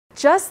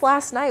Just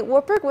last night,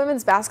 Wartburg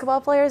women's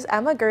basketball players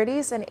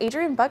Gerdes and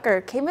Adrienne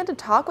Boettger came in to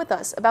talk with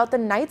us about the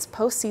Knights'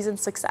 postseason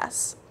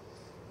success.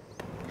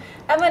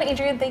 Emma and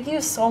Adrienne, thank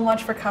you so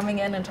much for coming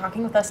in and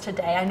talking with us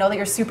today. I know that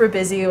you're super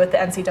busy with the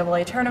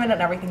NCAA tournament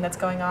and everything that's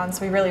going on,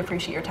 so we really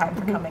appreciate your time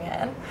for coming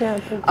in. Yeah,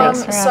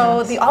 thanks for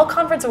so the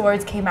All-Conference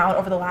Awards came out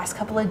over the last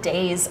couple of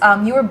days.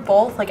 You were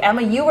both, like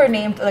Emma, you were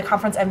named the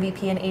conference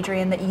MVP, and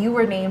Adrienne, that you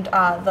were named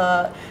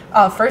the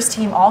first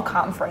team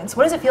All-Conference.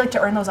 What does it feel like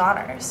to earn those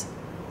honors?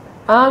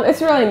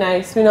 It's really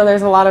nice. We know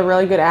there's a lot of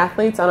really good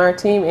athletes on our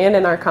team and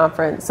in our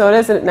conference, so it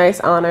is a nice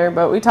honor,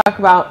 but we talk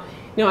about,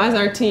 you know, as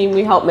our team,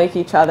 we help make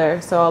each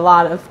other, so a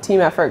lot of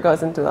team effort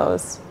goes into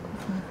those.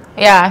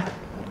 Yeah,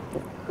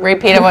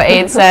 repeated what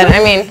Aid said.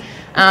 I mean,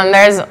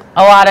 there's a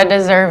lot of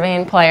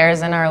deserving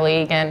players in our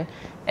league, and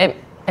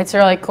it's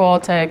really cool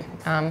to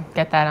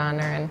get that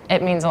honor, and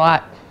it means a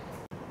lot.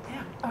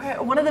 Yeah. Okay.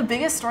 One of the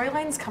biggest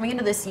storylines coming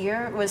into this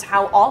year was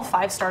how all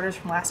 5 starters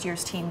from last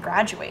year's team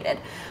graduated,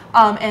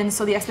 and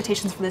so the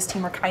expectations for this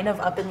team were kind of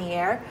up in the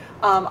air.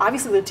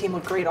 Obviously, the team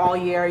looked great all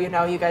year. You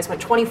know, you guys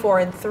went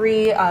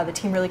 24-3. The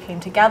team really came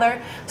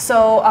together.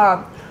 So,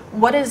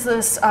 what is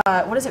this?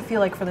 What does it feel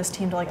like for this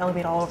team to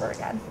elevate all over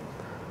again?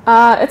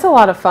 It's a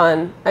lot of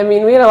fun. I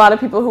mean, we had a lot of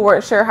people who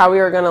weren't sure how we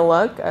were going to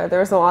look. There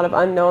was a lot of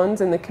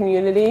unknowns in the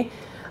community.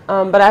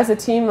 But as a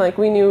team,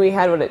 we knew we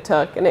had what it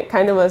took, and it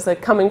kind of was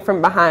coming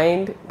from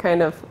behind,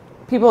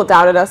 people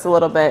doubted us a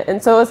little bit.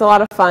 And so it was a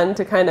lot of fun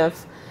to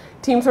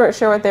teams weren't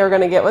sure what they were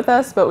going to get with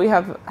us, but we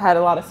have had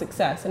a lot of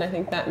success, and I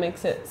think that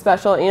makes it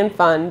special and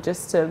fun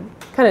just to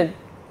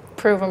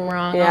prove them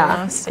wrong,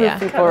 almost. Prove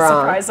people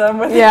wrong. Surprise them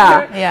with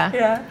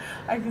Yeah,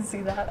 I can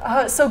see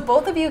that. So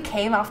both of you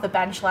came off the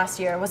bench last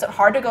year. Was it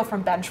hard to go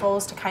from bench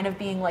roles to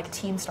being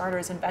team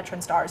starters and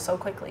veteran stars so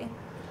quickly?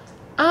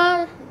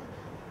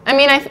 I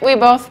mean, we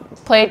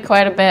both played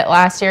quite a bit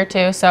last year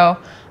too, so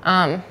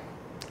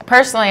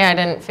personally I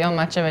didn't feel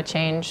much of a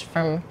change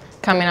from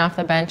coming off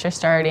the bench or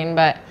starting,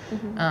 but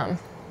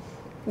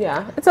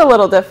yeah, it's a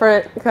little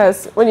different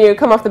because when you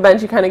come off the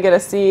bench you kind of get to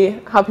see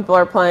how people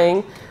are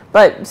playing,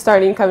 but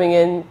coming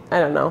in, I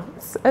don't know,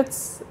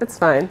 it's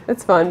fine,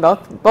 it's fun.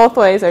 Both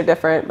ways are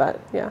different,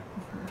 but yeah.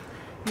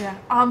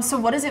 Yeah. So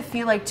what does it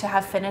feel like to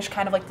have finished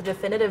the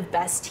definitive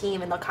best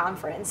team in the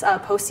conference,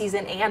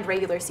 postseason and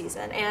regular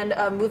season, and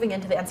moving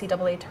into the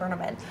NCAA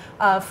tournament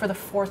for the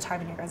 4th time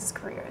in your guys'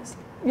 careers?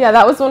 Yeah,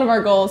 that was one of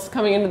our goals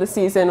coming into the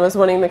season, was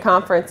winning the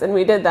conference, and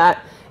we did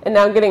that. And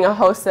now getting a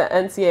host at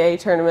NCAA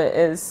tournament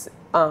is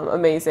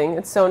amazing.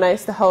 It's so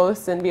nice to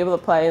host and be able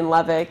to play in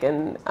Levick,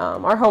 and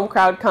our home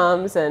crowd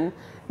comes, and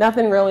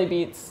nothing really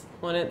beats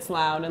when it's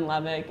loud in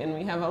Levick, and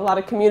we have a lot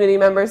of community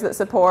members that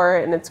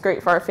support, and it's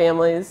great for our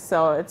families,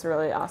 so it's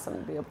really awesome to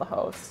be able to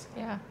host.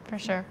 Yeah, for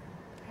sure.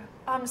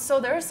 So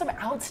there are some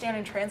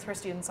outstanding transfer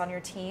students on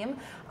your team,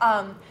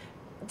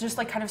 just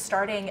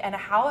starting, and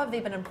how have they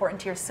been important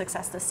to your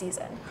success this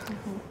season?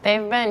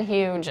 They've been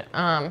huge.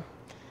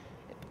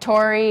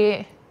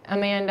 Tori,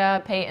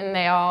 Amanda, Peyton,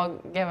 they all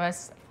give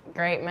us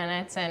great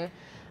minutes, and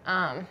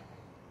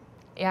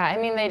yeah, I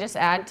mean, they just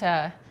add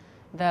to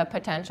the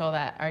potential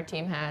that our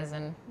team has,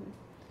 and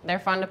they're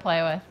fun to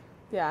play with.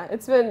 Yeah,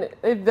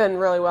 they've done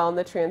really well in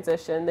the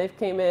transition. They've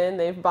came in,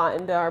 they've bought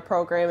into our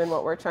program and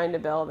what we're trying to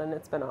build, and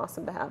it's been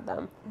awesome to have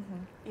them.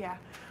 Yeah.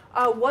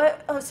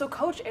 So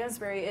Coach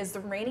Ansbury is the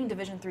reigning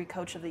Division III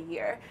Coach of the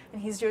Year,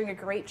 and he's doing a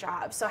great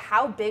job. So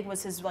how big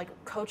was his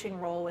coaching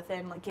role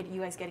within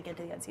you guys getting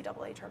into the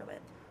NCAA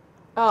tournament?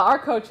 Our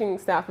coaching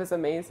staff is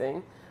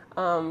amazing.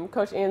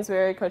 Coach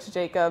Ansbury, Coach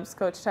Jacobs,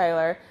 Coach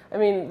Tyler. I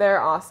mean,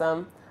 they're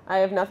awesome. I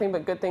have nothing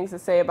but good things to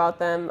say about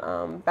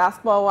them.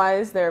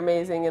 Basketball-wise, they're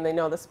amazing and they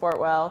know the sport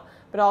well,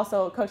 but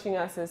also coaching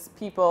us as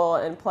people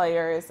and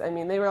players. I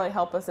mean, they really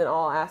help us in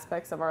all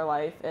aspects of our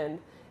life, and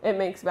it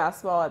makes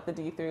basketball at the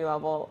D3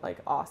 level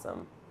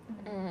awesome.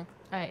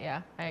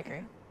 Yeah, I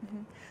agree.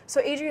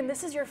 So Adrienne,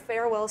 this is your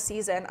farewell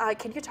season.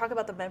 Can you talk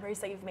about the memories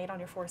that you've made on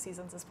your 4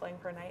 seasons as playing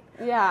for a Knight?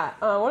 Yeah,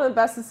 one of the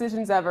best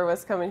decisions ever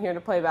was coming here to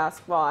play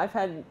basketball. I've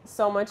had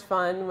so much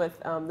fun with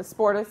the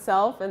sport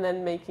itself, and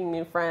then making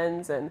new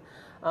friends, and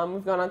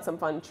we've gone on some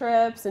fun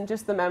trips, and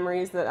just the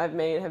memories that I've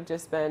made have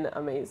just been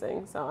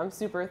amazing. So I'm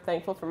super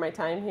thankful for my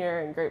time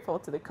here and grateful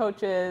to the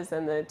coaches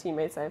and the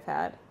teammates I've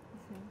had.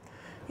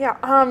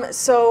 Yeah,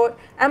 so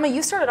Emma,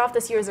 you started off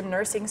this year as a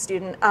nursing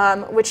student,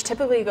 which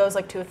typically goes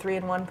to a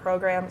 3-in-1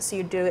 program, so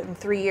you'd do it in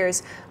 3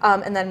 years,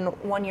 and then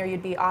 1 year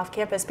you'd be off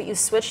campus, but you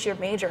switched your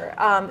major.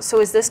 So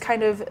is this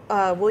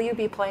will you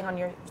be playing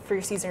for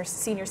your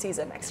senior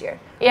season next year?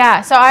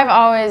 Yeah, so I've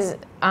always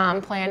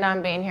planned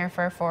on being here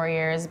for 4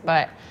 years,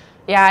 but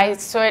yeah, I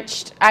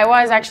switched. I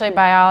was actually a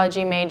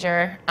biology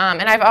major,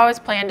 and I've always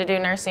planned to do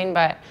nursing,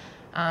 but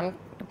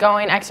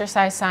going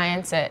exercise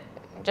science,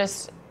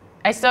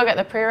 I still get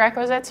the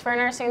prerequisites for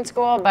nursing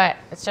school, but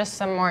it's just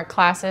some more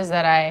classes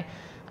that I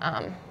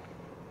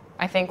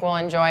think will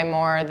enjoy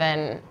more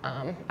than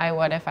I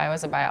would if I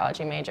was a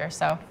biology major.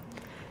 So,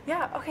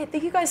 yeah, okay,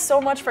 thank you guys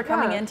so much for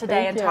coming in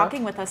today and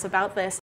talking with us about this.